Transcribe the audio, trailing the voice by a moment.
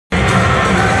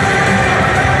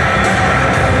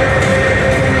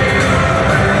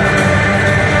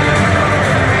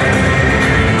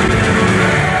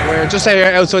just here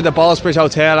outside the Ballsbridge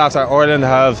Hotel after Ireland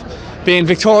have been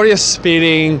victorious,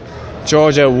 beating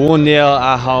Georgia 1-0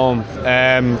 at home.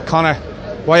 Conor,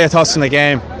 what are your thoughts on the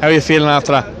game? How are you feeling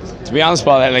after that? To be honest,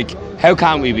 Paul, like, how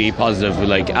can't we be positive?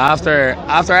 Like, after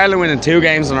Ireland winning 2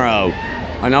 games in a row,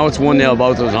 I know it's 1-0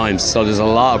 both of the times, so there's a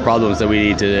lot of problems that we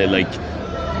need to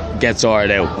get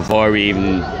sorted out before we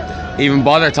even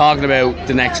bother talking about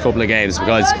the next couple of games,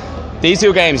 because these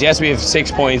 2 games, yes, we have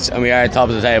 6 points and we are top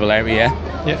of the table, aren't we?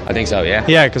 Yeah, I think so.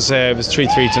 Yeah, because it was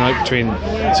 3-3 tonight between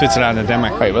Switzerland and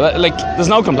Denmark. Right, well, like, there's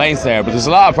no complaints there, but there's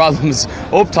a lot of problems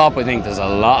up top. I think there's a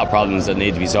lot of problems that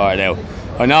need to be sorted out.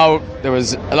 I know there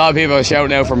was a lot of people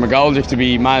shouting out for McGoldrick to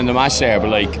be man of the match there, but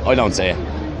like, I don't see it.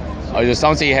 I just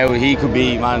don't see how he could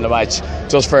be man of the match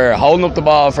just for holding up the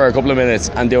ball for a couple of minutes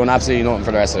and doing absolutely nothing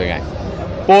for the rest of the game.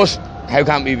 But how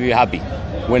can't we be happy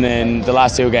winning the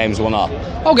last 2 games 1-0?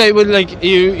 Okay, well, like,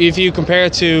 if you compare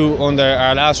to under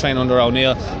our last reign under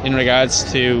O'Neill in regards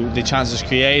to the chances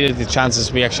created, the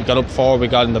chances we actually got up for, we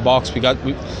got in the box,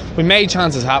 we made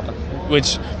chances happen.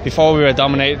 Which before we were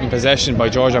dominated in possession by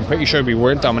Georgia, I'm pretty sure we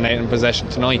weren't dominated in possession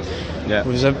tonight. Yeah,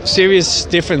 there was a serious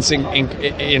difference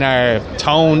in our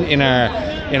tone, in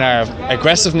our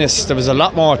aggressiveness. There was a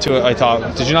lot more to it, I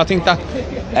thought. Did you not think that?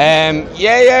 I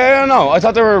don't know. I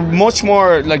thought there were much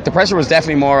more. Like, the pressure was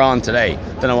definitely more on today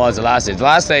than it was the last day. The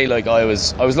last day, like, I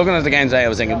was looking at the game today. I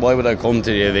was thinking, why would I come to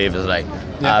the Aviva today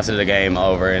after the game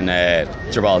over in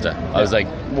Gibraltar? I was like,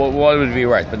 what would it be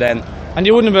worth? But then. And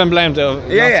you wouldn't have been blamed. Well,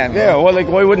 like,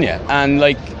 why wouldn't you? And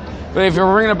like, but if you're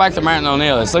bringing it back to Martin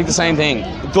O'Neill, it's like the same thing.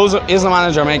 Is the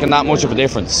manager making that much of a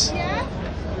difference?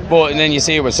 But then you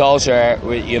see it with Solskjaer,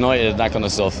 with United, that kind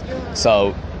of stuff.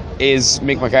 So, is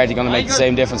Mick McCarthy going to make the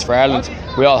same difference for Ireland?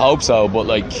 We all hope so, but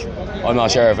like, I'm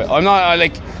not sure of it.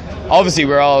 Obviously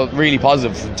we're all really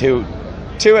positive. Two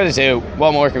out of 2.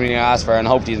 What more can we ask for? And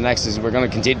hopefully the next is we're going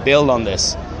to continue to build on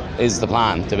this. Is the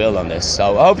plan to build on this?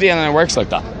 So hopefully it works like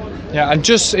that. Yeah, and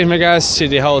just in regards to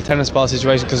the whole tennis ball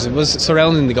situation, because it was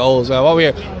surrounding the goals, what were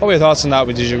your thoughts on that?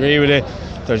 Did you agree with it?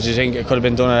 Or did you think it could have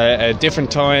been done at a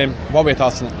different time? What were your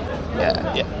thoughts on it?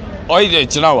 Yeah. Do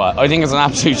you know what? I think it's an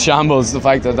absolute shambles, the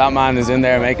fact that man is in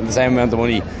there making the same amount of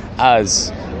money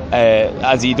as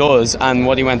he does, and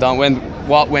what went on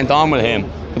with him.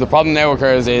 But the problem now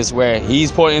occurs is where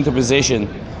he's put into a position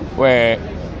where,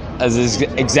 as his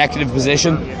executive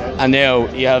position, and now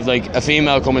you have like a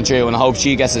female coming through and I hope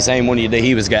she gets the same money that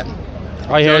he was getting.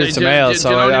 I heard it's a male,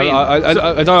 so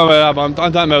I don't know about that, but I'm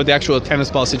talking about the actual tennis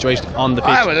ball situation on the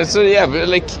pitch. He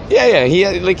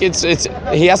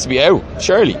has to be out,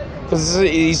 surely, because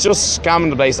he's just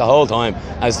scamming the place the whole time,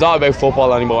 and it's not about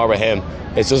football anymore with him.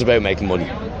 It's just about making money.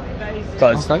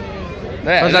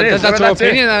 That's your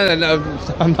opinion, and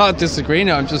I'm not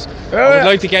disagreeing. I would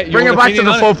like to get your opinion. Bring it back to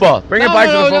the football. Bring it back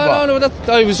to the football.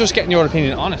 No, I was just getting your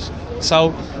opinion on it.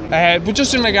 So, but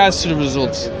just in regards to the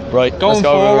results, right? Going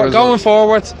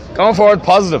forward,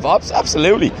 positive.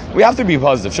 Absolutely, we have to be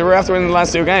positive. Sure, we have to win the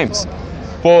last 2 games.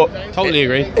 But totally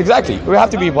agree. Exactly, we have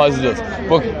to be positive.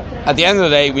 But at the end of the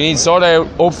day, we need to sort out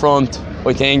up front.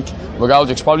 I think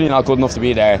McGoldrick's probably not good enough to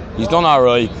be there. He's done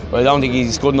alright, but I don't think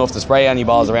he's good enough to spray any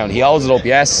balls around. He holds it up,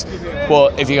 yes,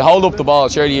 but if you hold up the ball,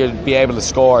 surely you'd be able to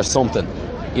score something,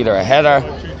 either a header,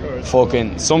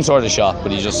 some sort of shot,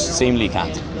 but he just seemingly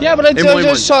can't. Yeah, but I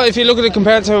just saw, if you look at it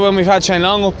compared to when we've had Shane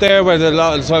Long up there, where a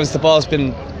lot of times the ball's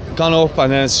been gone up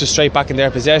and then it's just straight back in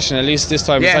their possession. At least this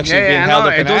time it's actually being held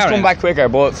up. It does come back quicker,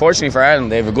 but fortunately for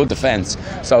Ireland, they have a good defence,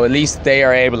 so at least they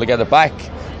are able to get it back.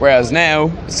 Whereas now,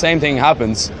 the same thing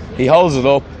happens. He holds it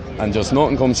up and just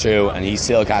nothing comes through and he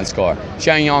still can't score.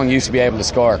 Shane Long used to be able to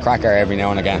score a cracker every now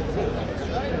and again.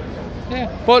 Yeah,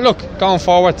 but look, going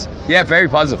forward. Yeah, very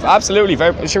positive. Absolutely,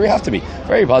 we have to be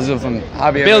very positive and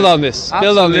happy. Build on this.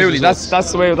 Absolutely, that's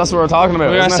the way. That's what we're talking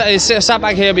about. We sat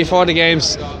back here before the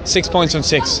games, 6 points from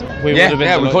 6. We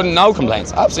couldn't. No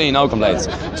complaints. Absolutely no complaints.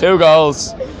 2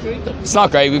 goals. It's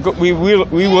not great. We would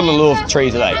have loved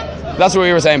 3 today. That's what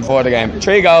we were saying before the game.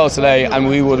 3 goals today, and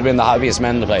we would have been the happiest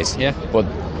men in the place. Yeah. But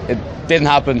it didn't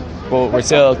happen. But we're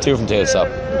still 2 from 2, so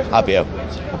happy out.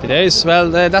 Happy days. Well,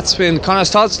 that's been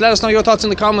Conor's thoughts. Let us know your thoughts in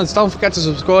the comments. Don't forget to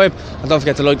subscribe, and don't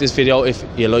forget to like this video if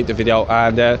you like the video.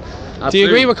 And do you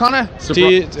agree with Conor? Do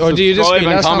you disagree? Subscribe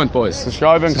and comment, boys.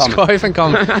 Subscribe and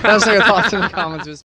comment. Let us know your thoughts in the comments.